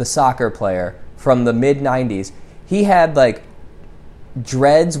 the soccer player from the mid-90s. He had, like,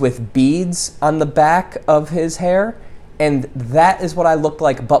 dreads with beads on the back of his hair, and that is what I looked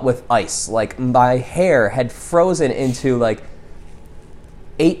like, but with ice. Like, my hair had frozen into, like,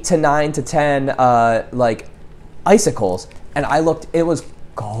 8 to 9 to 10, like, icicles, and it was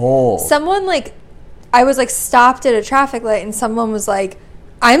cold. Someone, like, I was, like, stopped at a traffic light, and someone was like,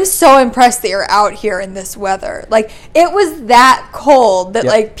 I'm so impressed that you're out here in this weather. Like, it was that cold that,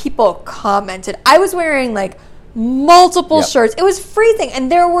 like, people commented. I was wearing, like, multiple shirts. It was freezing,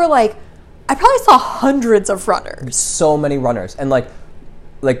 and there were, like, I probably saw hundreds of runners. So many runners, and, like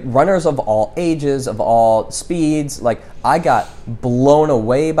runners of all ages, of all speeds. Like, I got blown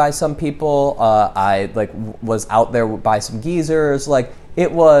away by some people. I was out there by some geezers. Like,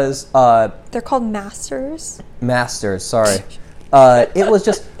 it was. They're called masters. Masters, sorry. It was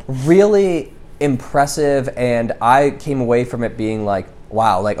just really impressive, and I came away from it being like,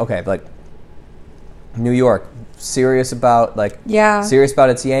 wow, like, okay, like, New York, serious about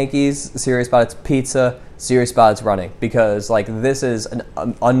its Yankees, serious about its pizza, serious about its running, because like this is an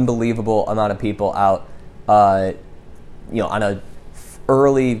unbelievable amount of people out, on a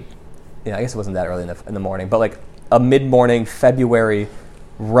early, I guess it wasn't that early in the morning, but like a mid-morning February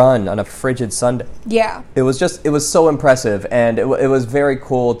run on a frigid Sunday. Yeah. It was so impressive, and it was very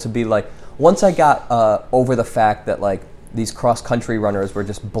cool to be like, once I got over the fact that like these cross-country runners were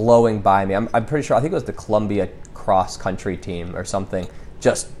just blowing by me. I'm pretty sure, I think it was the Columbia cross-country team or something,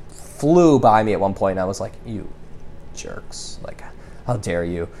 just flew by me at one point, and I was like, you jerks. Like, how dare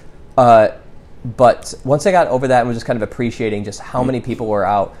you? But once I got over that and was just kind of appreciating just how many people were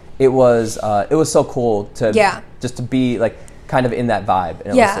out, it was so cool to Yeah. just to be like kind of in that vibe.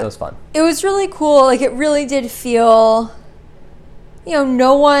 And it was fun. It was really cool. Like, it really did feel,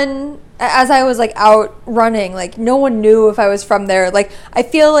 no one, as I was like out running, like no one knew if I was from there. Like, I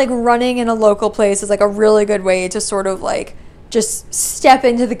feel like running in a local place is like a really good way to sort of like just step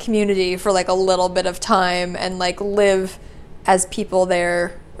into the community for like a little bit of time and like live as people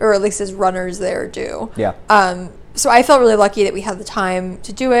there, or at least as runners there do. Yeah. So I felt really lucky that we had the time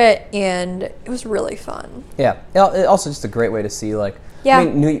to do it, and it was really fun. Yeah. Also just a great way to see like. Yeah. I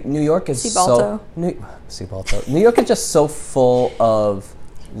mean, New York is see Balto. New York is just so full of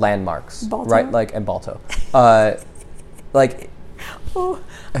landmarks, Balto? right? Like, and Balto. Like, Oh,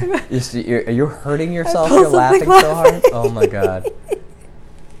 you're hurting yourself. felt You're laughing something so hard. Oh my god.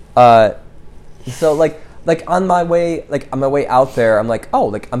 So like on my way out there, I'm like, oh,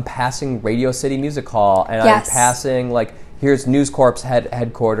 like I'm passing Radio City Music Hall, and Yes. I'm passing like here's News Corp's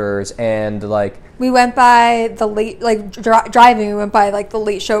headquarters, and like. we went by the late, like driving. We went by like the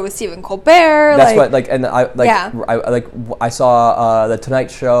Late Show with Stephen Colbert. That's what like, and Yeah. I saw the Tonight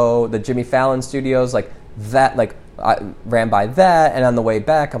Show, the Jimmy Fallon Studios, like that. Like I ran by that, and on the way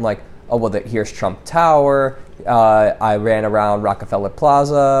back, I'm like, oh well, here's Trump Tower. I ran around Rockefeller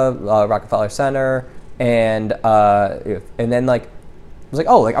Plaza, Rockefeller Center, and then like I was like,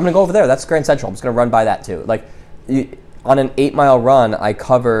 oh, like I'm gonna go over there. That's Grand Central. I'm just gonna run by that too. Like. On an 8-mile run, I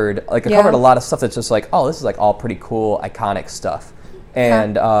covered a lot of stuff that's just like, oh, this is like all pretty cool, iconic stuff,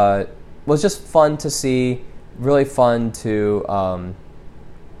 and was just fun to see, really fun to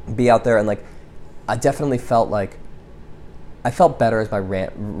be out there, and like I definitely felt like I felt better as my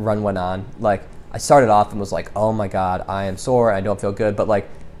run went on. Like I started off and was like, oh my god, I am sore, I don't feel good, but like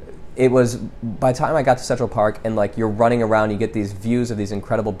it was by the time I got to Central Park and like you're running around, you get these views of these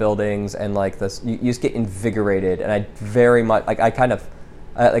incredible buildings and like this, you just get invigorated. And I very much like I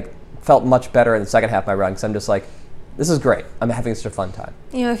felt much better in the second half of my run because I'm just like, this is great. I'm having such a fun time.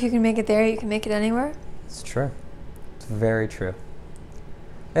 If you can make it there, you can make it anywhere. It's true. It's very true.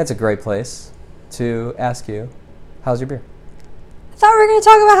 It's a great place to ask you, how's your beer? I thought we were going to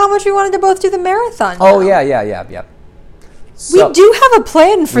talk about how much we wanted to both do the marathon. Oh now. yeah. So, we do have a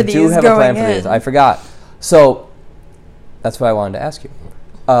plan for these. We do have a plan for these. I forgot. So that's what I wanted to ask you.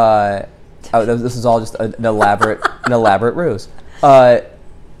 This is all just an elaborate ruse.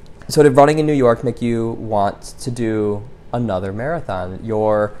 So did running in New York make you want to do another marathon?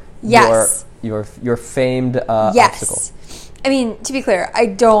 Yes. Your famed Yes. obstacle. I mean, to be clear, I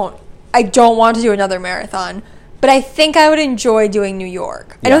don't want to do another marathon, but I think I would enjoy doing New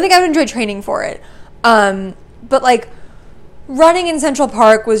York. I Yeah. don't think I would enjoy training for it. But like running in Central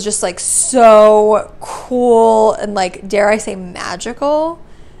Park was just like so cool and like, dare I say, magical.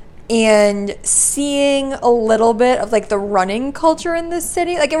 And seeing a little bit of like the running culture in this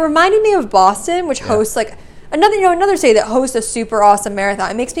city, like it reminded me of Boston, which hosts like another city that hosts a super awesome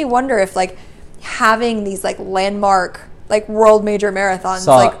marathon. It makes me wonder if like having these like landmark like world major marathons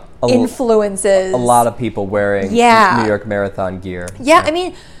like influences a lot of people wearing New York Marathon gear. Yeah, I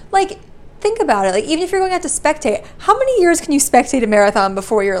mean, like think about it. Like even if you're going out to spectate, how many years can you spectate a marathon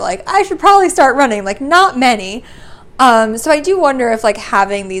before you're like, I should probably start running? Like not many. So I do wonder if like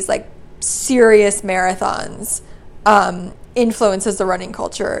having these like serious marathons influences the running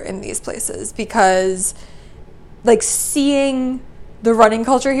culture in these places, because like seeing the running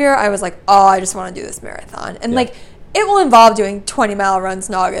culture here, I was like, oh, I just want to do this marathon. And like it will involve doing 20-mile runs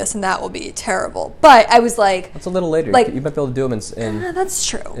in August, and that will be terrible. But I was like, it's a little later. Like, you might be able to do them in that's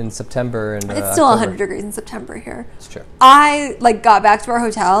true. In September and it's still October. 100 degrees in September here. It's true. I like got back to our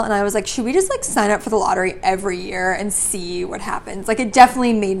hotel and I was like, should we just like sign up for the lottery every year and see what happens? Like it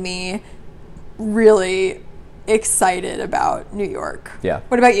definitely made me really excited about New York. Yeah.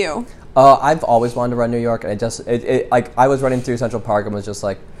 What about you? I've always wanted to run New York, and like I was running through Central Park and was just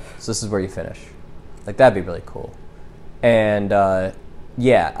like, so this is where you finish. Like that'd be really cool. And I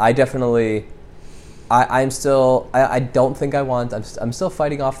definitely, I don't think I want. I'm still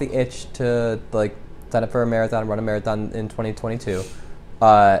fighting off the itch to like sign up for a marathon, run a marathon in 2022.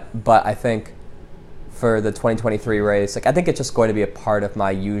 But I think for the 2023 race, like I think it's just going to be a part of my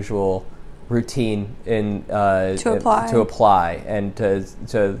usual routine to apply and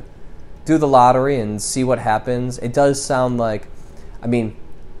to do the lottery and see what happens. It does sound like, I mean,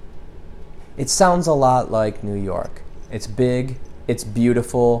 it sounds a lot like New York. It's big, it's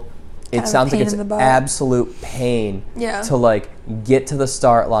beautiful. It sounds like it's absolute pain to like get to the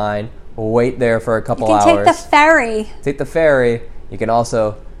start line, wait there for a couple hours. You can take the ferry. Take the ferry. You can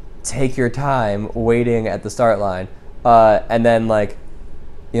also take your time waiting at the start line. And then like,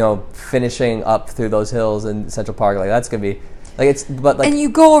 finishing up through those hills in Central Park, like that's going to be Like it's, but like, and you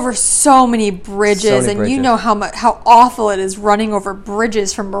go over so many bridges, and you know how awful it is running over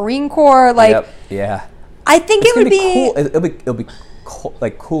bridges from Marine Corps. Like, yep, yeah. I think it would be cool. It'll be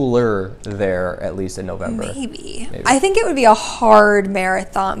like cooler there at least in November. Maybe. I think it would be a hard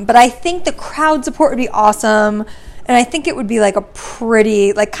marathon, but I think the crowd support would be awesome, and I think it would be like a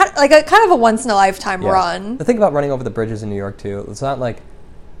pretty kind of a once in a lifetime run. The thing about running over the bridges in New York too, it's not like,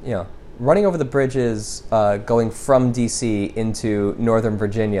 you know, running over the bridges going from DC into Northern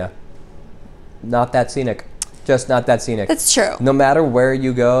Virginia, not that scenic. Just not that scenic. That's true. No matter where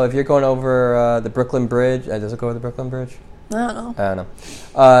you go, if you're going over the Brooklyn Bridge, does it go over the Brooklyn Bridge? I don't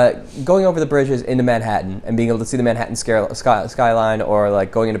know. Going over the bridges into Manhattan and being able to see the Manhattan skyline, or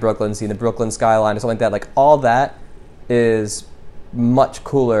like going into Brooklyn, seeing the Brooklyn skyline or something like that, like all that is much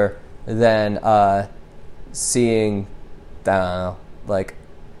cooler than seeing, I don't know, like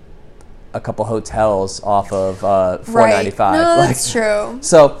a couple hotels off of 495. Right. No, like, that's true.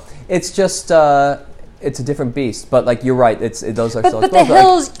 So it's just it's a different beast. But like you're right, those are. But the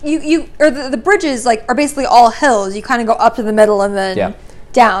hills, the bridges like are basically all hills. You kind of go up to the middle and then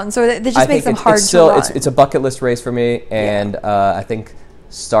down. So it just makes them hard to run. It's a bucket list race for me, and I think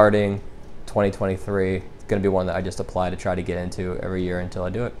starting 2023 is going to be one that I just apply to try to get into every year until I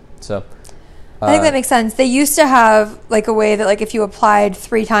do it. So. I think that makes sense. They used to have like a way that like if you applied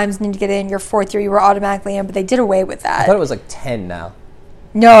 3 times and you get in your 4th year, you were automatically in, but they did away with that. I thought it was like 10 now.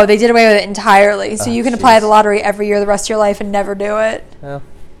 No, they did away with it entirely. So you can apply the lottery every year the rest of your life and never do it. Yeah.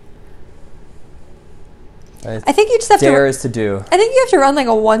 I think you just have to do. I think you have to run like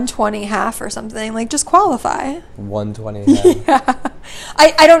a 120 half or something. Like just qualify. 120 half. Yeah.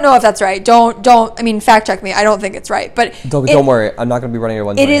 I don't know if that's right. Don't. I mean, fact check me. I don't think it's right. But don't worry. I'm not going to be running a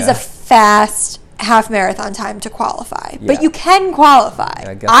 120. It is a fast half marathon time to qualify, but you can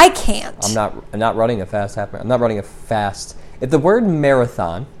qualify. I can't. I'm not running a fast half marathon. I'm not running a fast. If the word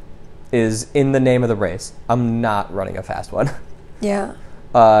marathon is in the name of the race, I'm not running a fast one. Yeah.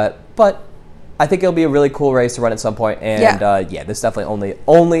 But I think it'll be a really cool race to run at some point, and this definitely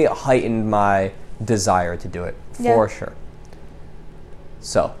only heightened my desire to do it for sure.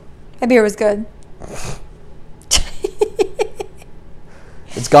 So. That beer was good.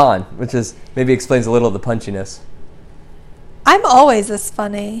 It's gone, which is maybe explains a little of the punchiness. I'm always this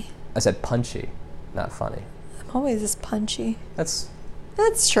funny. I said punchy, not funny. I'm always this punchy. That's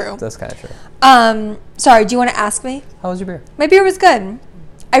true. That's kind of true. Sorry, do you want to ask me? How was your beer? My beer was good.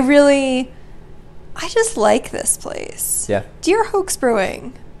 I just like this place. Yeah. Deer Hoax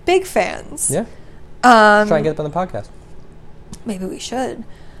Brewing. Big fans. Yeah. Try and get up on the podcast. Maybe we should.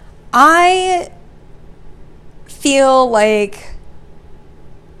 I feel like,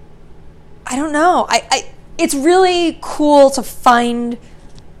 I don't know. It's really cool to find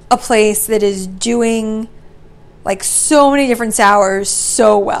a place that is doing like so many different sours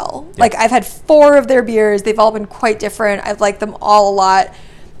so well. Yeah. Like I've had 4 of their beers. They've all been quite different. I've liked them all a lot.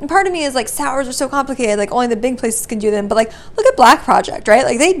 And part of me is like, sours are so complicated. Like only the big places can do them. But like, look at Black Project, right?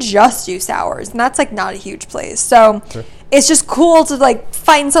 Like they just do sours, and that's like not a huge place. So it's just cool to like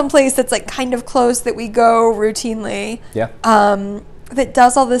find some place that's like kind of close that we go routinely. Yeah. That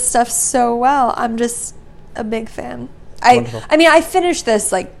does all this stuff so well. I'm just a big fan. I mean, I finished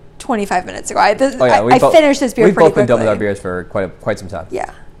this like 25 minutes ago. I finished this beer pretty quickly. We've both been done with our beers for quite some time.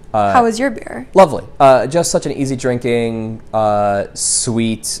 Yeah. How was your beer? Lovely. Just such an easy drinking,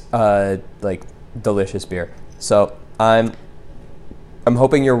 sweet, like delicious beer. So I'm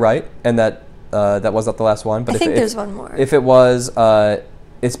hoping you're right, and that that was not the last one. But I think there's one more. If it was,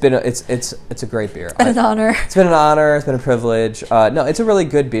 it's a great beer. It's been an honor. It's been an honor. It's been a privilege. No, it's a really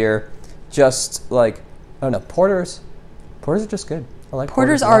good beer. Just like I don't know, porters are just good. I like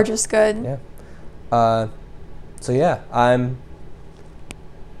porters are just good. Yeah. So yeah, I'm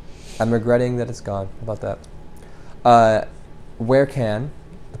regretting that it's gone. How about that? Where can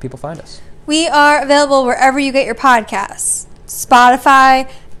the people find us? We are available wherever you get your podcasts. Spotify,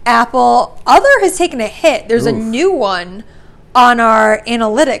 Apple. Other has taken a hit. There's a new one on our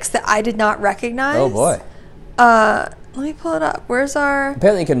analytics that I did not recognize. Oh boy. Let me pull it up. Where's our...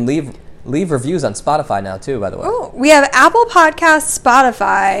 Apparently you can leave reviews on Spotify now too, by the way. Oh, we have Apple Podcasts,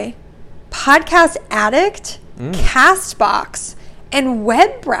 Spotify, Podcast Addict, Castbox, and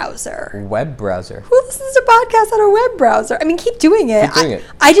web browser. Web browser. Who listens to podcasts on a web browser? I mean, keep doing it. Keep doing it.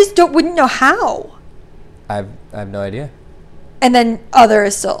 I just wouldn't know how. I have no idea. And then other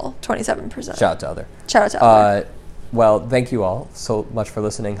is still 27%. Shout out to other. Shout out to other. Well, thank you all so much for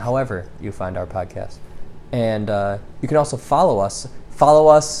listening, however you find our podcast. And you can also follow us.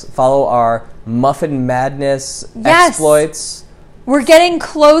 Follow our Muffin Madness exploits We're getting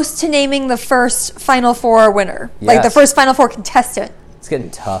close to naming the first Final Four winner. Like the Yes. first Final Four contestant. It's getting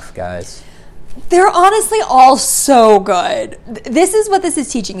tough, guys. They're honestly all so good. This is what this is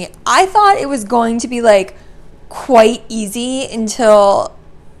teaching me. I thought it was going to be like quite easy until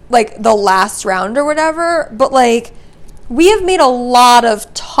like the last round or whatever, but like we have made a lot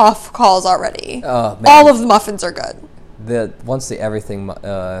of tough calls already. Oh, man. All of the muffins are good. Once the everything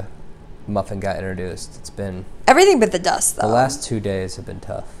muffin got introduced, it's been Everything but the dust, though. the last 2 days have been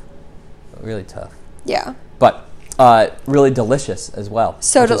tough, really tough. Yeah. But really delicious as well.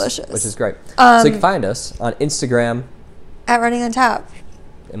 So which delicious. which is great. So you can find us on Instagram, At Running on Tap.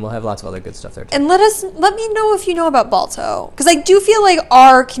 and we'll have lots of other good stuff there too. And let me know if you know about Balto. Because I do feel like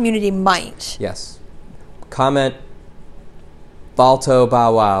our community might. Yes. Comment Balto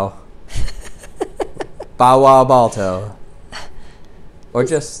Bow Wow. Bow Wow Balto. Or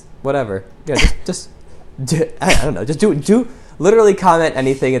just whatever. Yeah, I don't know. Just do literally comment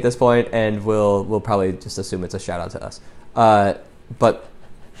anything at this point, and we'll probably just assume it's a shout out to us. But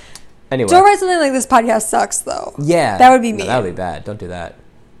anyway. Don't write something like this podcast sucks, though. Yeah. That would be mean. No, that would be bad. Don't do that.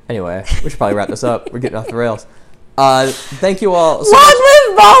 Anyway, we should probably wrap this up. We're getting off the rails. Thank you all so much. Long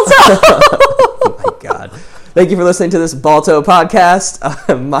live Balto! Oh my God. Thank you for listening to this Balto podcast.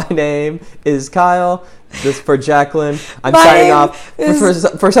 My name is Kyle. This for Jacqueline. I'm My signing name off. is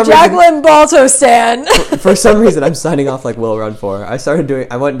For some reason, Jacqueline Balto Stan. for some reason, I'm signing off like Will Run For. I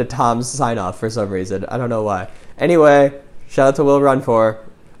went into Tom's sign off for some reason. I don't know why. Anyway, shout out to Will Run For.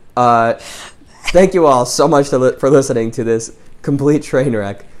 Thank you all so much for listening to this complete train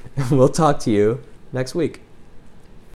wreck. We'll talk to you next week.